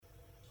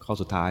ข้อ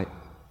สุดท้าย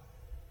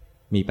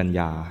มีปัญญ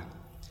า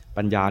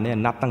เนี่ย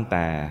นับตั้งแ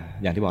ต่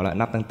อย่างที่บอกแล้ว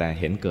นับตั้งแต่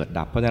เห็นเกิด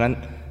ดับเพราะฉะนั้น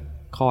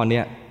ข้อ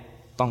นี้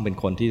ต้องเป็น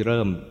คนที่เ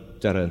ริ่ม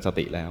เจริญส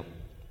ติแล้ว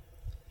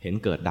เห็น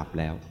เกิดดับ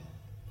แล้ว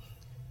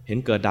เห็น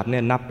เกิดดับเนี่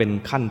ยนับเป็น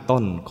ขั้นต้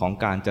นของ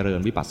การเจริญ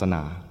วิปัสสน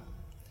า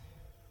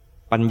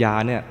ปัญญา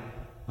เนี่ย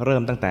เริ่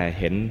มตั้งแต่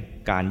เห็น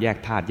การแยก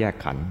ธาตุแยก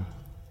ขันธ์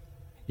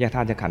แยกธ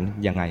าตุแยกขันธ์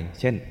ยังไง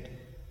เช่น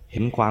เห็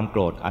นความโก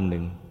รธอันห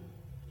นึ่ง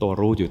ตัว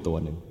รู้อยู่ตัว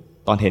หนึ่ง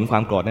ตอนเห็นควา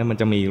มโกรธเนี่ยมัน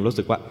จะมีรู้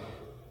สึกว่า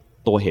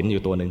ตัวเห็นอ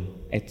ยู่ตัวหนึ่ง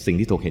ไอ้สิ่ง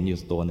ที่ถูกเห็นอยู่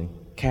ตัวหนึ่ง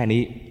แค่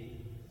นี้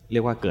เรี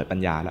ยกว่าเกิดปัญ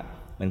ญาแล้ว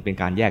มันเป็น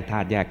การแยกธา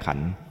ตุแยกขัน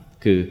ธ์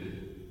คือ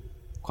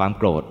ความ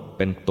โกรธเ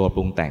ป็นตัวป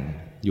รุงแต่ง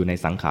อยู่ใน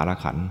สังขาร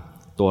ขันธ์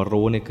ตัว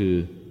รู้นี่คือ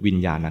วิญ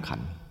ญาณขั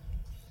นธ์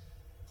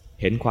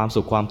เห็นความ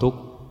สุขความทุกข์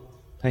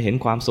ถ้าเห็น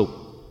ความสุข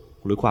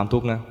หรือความทุ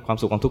กข์นะความ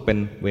สุขความทุกข์เป็น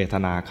เวท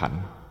นาขันธ์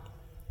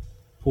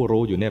ผู้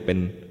รู้อยู่เนี่ยเป็น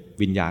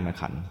วิญญาณ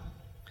ขันธ์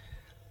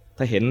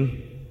ถ้าเห็น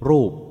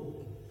รูป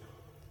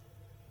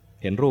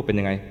เป็น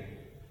ยังไง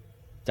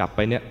จับไป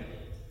เนี่ย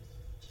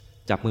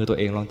จับมือตัว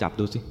เองลองจับ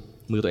ดูสิ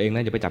มือตัวเองน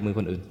ะอย่าไปจับมือค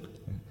นอื่น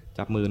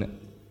จับมือเนี่ย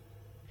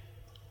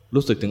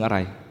รู้สึกถึงอะไร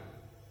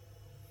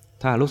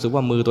ถ้ารู้สึกว่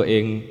ามือตัวเอ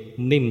ง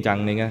นิ่มจัง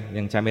เนี่ย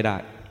ยังใช้ไม่ได้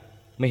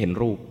ไม่เห็น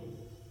รูป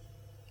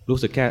รู้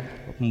สึกแค่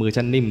มือ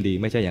ฉันนิ่มดี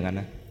ไม่ใช่อย่างนั้น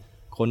นะ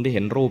คนที่เ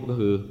ห็นรูปก็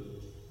คือ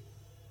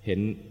เห็น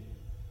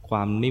คว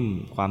ามนิ่ม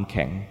ความแ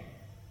ข็ง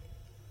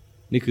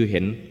นี่คือเ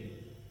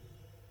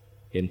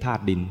ห็นธา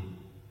ตุดิน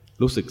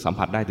รู้สึกสัม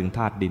ผัสได้ถึงธ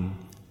าตุดิน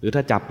หรือถ้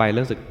าจับไป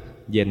รู้สึก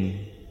เย็น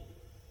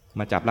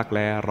มาจับรักแ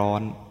ร้ร้อ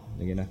นอ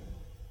ย่างเงี้ยนะ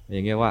อย่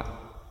างเงี้ยว่า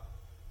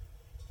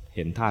เ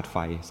ห็นธาตุไฟ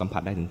สัมผั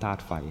สได้ถึงธา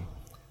ตุไฟ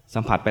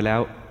สัมผัสไปแล้ว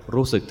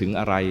รู้สึกถึง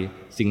อะไร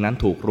สิ่งนั้น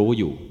ถูกรู้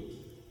อยู่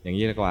อย่าง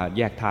นี้เรียกว่าแ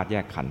ยกธาตุแย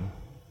กขันธ์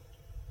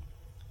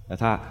แต่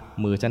ถ้า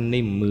มือฉัน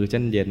นิ่มมือฉั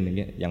นเย็นอย่างเ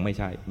งี้ยยังไม่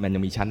ใช่มันยั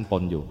งมีชั้นป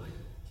นอยู่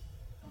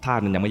ธา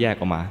ตุมันยังไม่แยก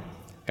ออกมา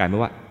กลายเป็น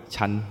ว่า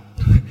ชั้น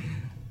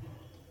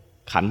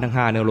ขันธ์ทั้ง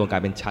5เนี่ยรวมกลา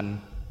ยเป็นชั้น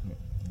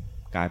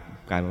กล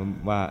าย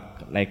ว่า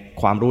ใน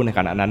ความรู้ในข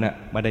ณะนั้นเนี่ย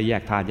ไม่ได้แย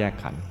กธาตุแยก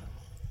ขันธ์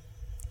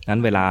นั้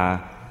นเวลา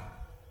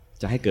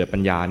จะให้เกิดปั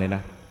ญญาเนี่ยน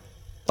ะ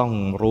ต้อง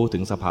รู้ถึ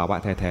งสภาวะ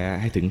แท้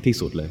ๆให้ถึงที่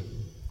สุดเลย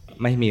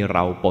ไม่มีเร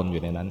าปนอ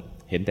ยู่ในนั้น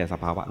เห็นแต่ส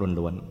ภาวะ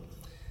ล้วน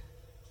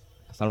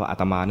ๆสำหรับอา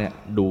ตมาเนี่ย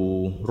ดู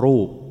รู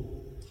ป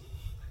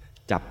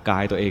จับกา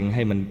ยตัวเองใ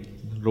ห้มัน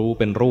รู้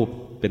เป็นรูป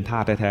เป็นธา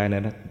ตุแท้ๆเนี่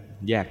ยนะ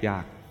แยกยา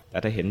กแต่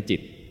ถ้าเห็นจิ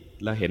ต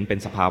แล้วเห็นเป็น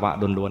สภาวะ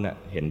ล้วนๆเนี่ย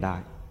เห็นได้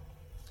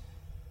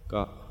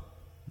ก็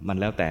มัน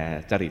แล้วแต่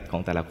จริตขอ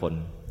งแต่ละคน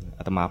อ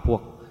าตมาพว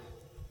ก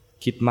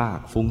คิดมาก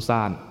ฟุ้งซ่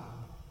าน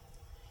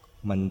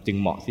มันจึง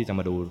เหมาะที่จะ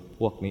มาดู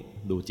พวกนี้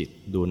ดูจิต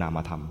ดูนาม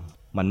ธรรม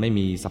มันไม่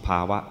มีสภา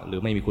วะหรือ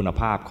ไม่มีคุณ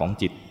ภาพของ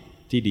จิต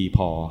ที่ดีพ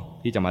อ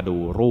ที่จะมาดู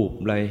รูป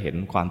และเห็น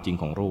ความจริง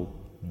ของรูป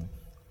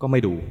ก็ไม่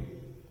ดู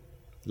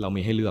เรา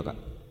มีให้เลือก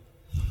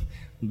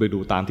ไปดู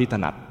ตามที่ถ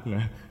นัดน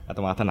ะอาต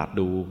มาถนัด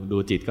ดู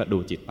จิตก็ดู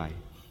จิตไป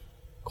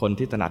คน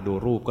ที่ถนัดดู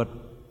รูปก็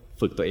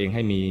ฝึกตัวเองใ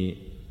ห้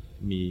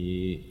มี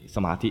ส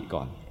มาธิ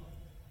ก่อน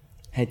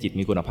ให้จิต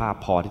มีคุณภาพ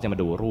พอที่จะมา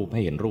ดูรูปใ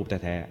ห้เห็นรูป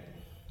แท้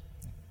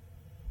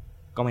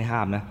ๆก็ไม่ห้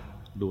ามนะ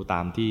ดูตา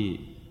มที่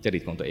จริ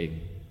ตของตัวเอง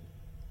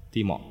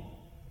ที่เหมาะ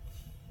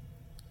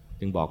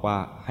จึงบอกว่า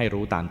ให้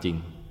รู้ตามจริง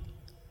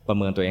ประเ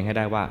มินตัวเองให้ไ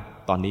ด้ว่า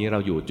ตอนนี้เรา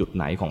อยู่จุดไ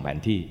หนของแผน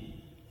ที่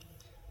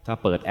ถ้า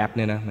เปิดแอปเ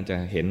นี่ยนะมันจะ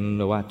เห็นเ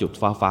ลยว่าจุด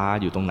ฟ้า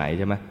อยู่ตรงไหน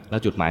ใช่ไหมแล้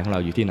วจุดหมายของเรา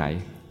อยู่ที่ไหน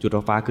จุด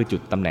ฟ้าคือจุ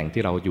ดตำแหน่ง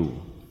ที่เราอยู่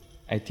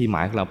ไอ้ที่หม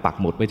ายของเราปัก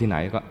หมุดไว้ที่ไหน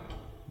ก็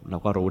เรา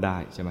ก็รู้ได้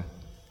ใช่ไหม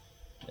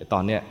ตอ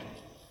นเนี้ย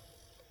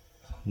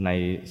ใน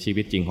ชี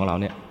วิตจริงของเรา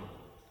เนี่ย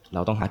เร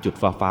าต้องหาจุด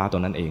ฟ้าตัว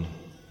นั้นเอง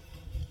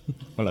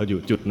ว่าเราอยู่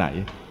จุดไหน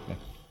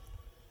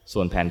ส่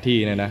วนแผนที่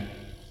เนี่ยนะ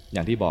อย่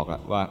างที่บอก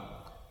ว่า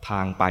ท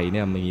างไปเ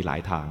นี่ยมีหลา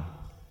ยทา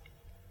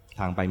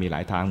งไปมีหล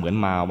ายทางเหมือน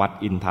มาวัด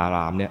อินทาร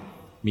ามเนี่ย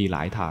มีหล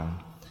ายทาง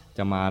จ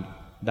ะมา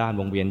ด้าน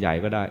วงเวียนใหญ่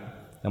ก็ได้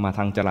จะมาท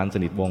างจรัญส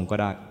นิทวงศ์ก็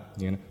ได้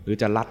หรือ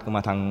จะลัดก็ม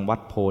าทางวัด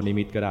โพนิ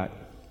มิตรก็ได้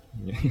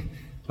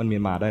มันมี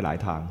มาได้หลาย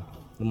ทาง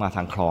หรือมาท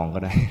างคลองก็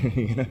ได้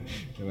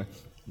ใช่ไหม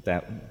แต่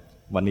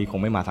วันนี้คง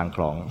ไม่มาทางค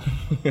ลอง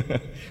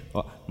เพรา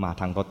ะมา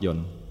ทางรถยน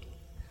ต์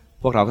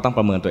พวกเราก็ต้องป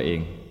ระเมินตัวเอง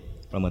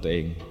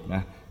น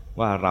ะ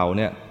ว่าเราเ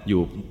นี่ย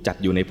จัด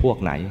อยู่ในพวก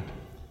ไหน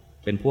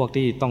เป็นพวก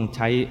ที่ต้องใ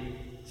ช้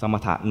สม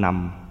ถะน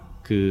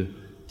ำคือ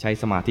ใช้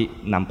สมาธิ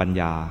นำปัญ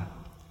ญา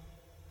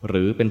ห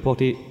รือเป็นพวก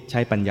ที่ใช้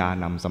ปัญญา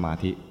นำสมา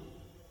ธิ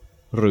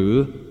หรือ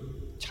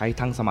ใช้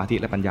ทั้งสมาธิ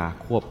และปัญญา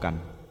ควบกัน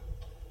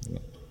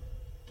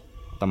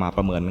อาตมาป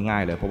ระเมินง่า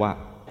ยเลยเพราะว่า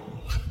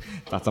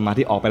ตัดสมา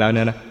ธิออกไปแล้วเ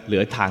นี่ยนะเหลื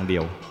อทางเดี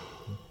ยว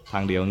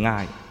ง่า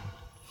ย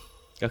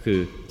ก็คือ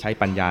ใช้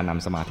ปัญญาน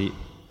ำสมาธิ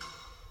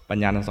ปัญ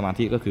ญานำสมา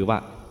ธิก็คือว่า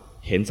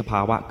เห็นสภ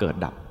าวะเกิด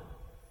ดั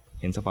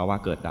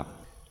บ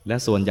และ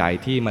ส่วนใหญ่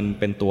ที่มัน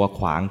เป็นตัวข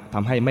วางท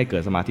ำให้ไม่เกิ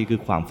ดสมาธิคื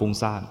อความฟุ้ง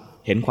ซ่าน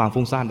เห็นความ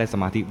ฟุ้งซ่านได้ส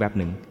มาธิแวบ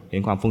หนึ่งเห็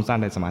นความฟุ้งซ่าน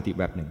ได้สมาธิ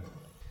แวบหนึ่ง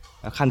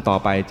แล้วขั้นต่อ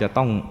ไปจะ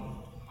ต้อง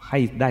ให้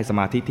ได้ส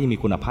มาธิที่มี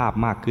คุณภาพ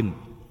มากขึ้น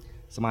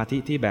สมาธิ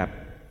ที่แบบ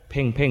เ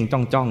พ่ง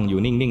จ้องอยู่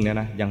นิ่งๆเนี่ย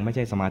นะยังไม่ใ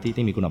ช่สมาธิ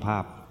ที่มีคุณภา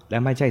พและ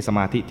ไม่ใช่สม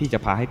าธิที่จะ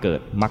พาให้เกิด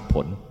มรรคผ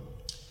ล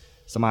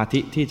สมาธิ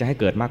ที่จะให้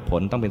เกิดมรรคผ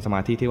ลต้องเป็นสมา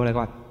ธิที่เรียก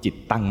ว่าจิต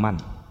ตั้งมั่น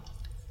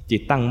จิ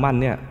ตตั้งมั่น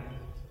เนี่ย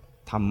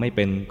ทำไม่เ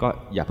ป็นก็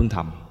อย่าเพิ่งท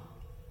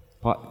ำ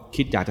เพราะ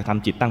คิดอยากจะท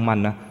ำจิตตั้งมั่น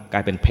นะกล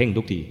ายเป็นเพ่ง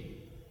ทุกที